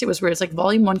released it was weird. It's like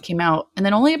volume 1 came out, and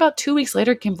then only about 2 weeks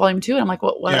later came volume 2. And I'm like,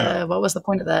 what was the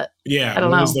point of that? Yeah,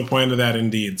 what was the point of that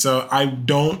indeed? So I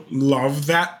don't love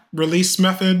that release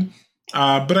method.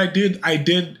 But I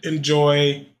did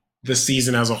enjoy the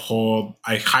season as a whole.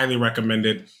 I highly recommend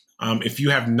it. If you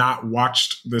have not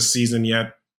watched this season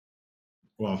yet,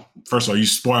 well, first of all, you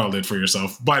spoiled it for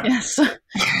yourself. But yes.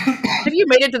 If you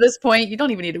made it to this point, you don't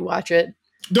even need to watch it.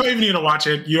 Don't even need to watch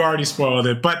it. You already spoiled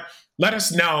it. But let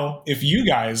us know if you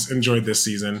guys enjoyed this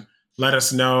season. Let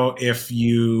us know if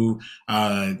you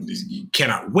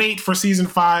cannot wait for season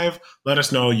 5. Let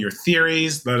us know your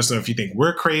theories. Let us know if you think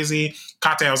we're crazy.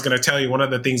 Kate, I was going to tell you one of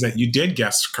the things that you did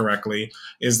guess correctly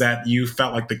is that you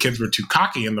felt like the kids were too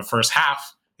cocky in the first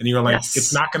half. And you were like,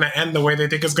 it's not going to end the way they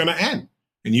think it's going to end.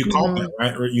 And you called that,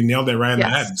 right? Or you nailed it right in the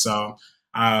head. So,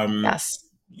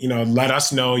 let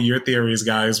us know your theories,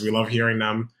 guys. We love hearing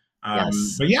them. But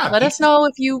yeah. Let us know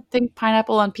if you think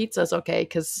pineapple on pizza is okay,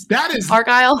 because that is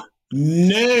Argyle.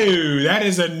 No, that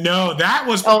is a no. That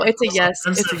was it's a yes.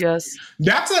 Offensive. It's a yes.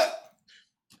 That's a.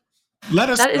 Let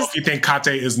us know if you think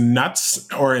Kate is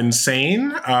nuts or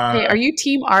insane. Hey, are you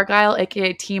Team Argyle,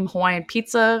 aka Team Hawaiian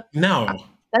Pizza? No,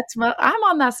 I'm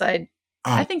on that side.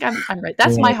 I think I'm right.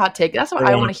 That's my hot take. That's what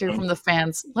I want to hear from the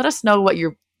fans. Let us know what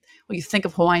you think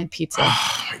of Hawaiian pizza.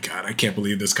 Oh my God, I can't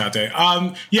believe this, Kate.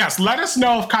 Yes, let us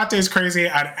know if Kate is crazy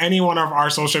at any one of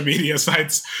our social media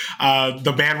sites.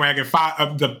 The Bandwagon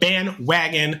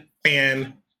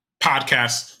Fan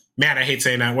Podcast. Man, I hate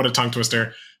saying that. What a tongue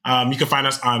twister. You can find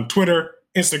us on Twitter,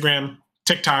 Instagram,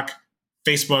 TikTok,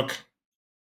 Facebook,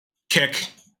 Kick,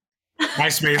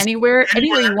 MySpace, anywhere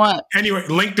you want. Anyway,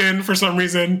 LinkedIn for some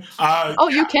reason.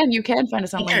 You can find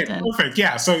us on LinkedIn. Perfect.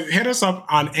 Yeah. So hit us up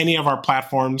on any of our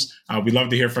platforms. We'd love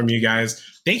to hear from you guys.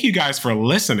 Thank you guys for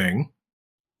listening.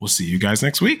 We'll see you guys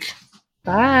next week.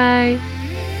 Bye.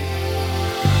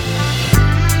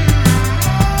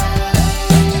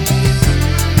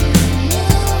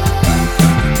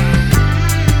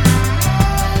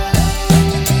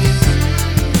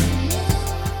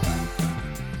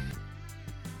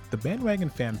 The Bandwagon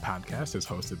Fan Podcast is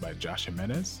hosted by Josh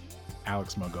Jimenez,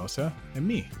 Alex Mogosa, and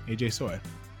me, AJ Soy.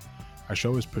 Our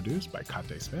show is produced by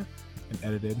Kate Smith and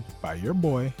edited by your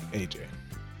boy, AJ.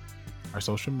 Our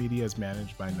social media is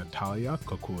managed by Natalia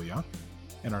Kokulia,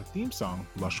 and our theme song,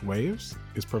 Lush Waves,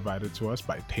 is provided to us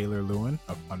by Taylor Lewin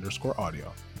of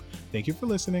 _audio. Thank you for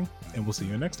listening, and we'll see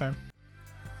you next time.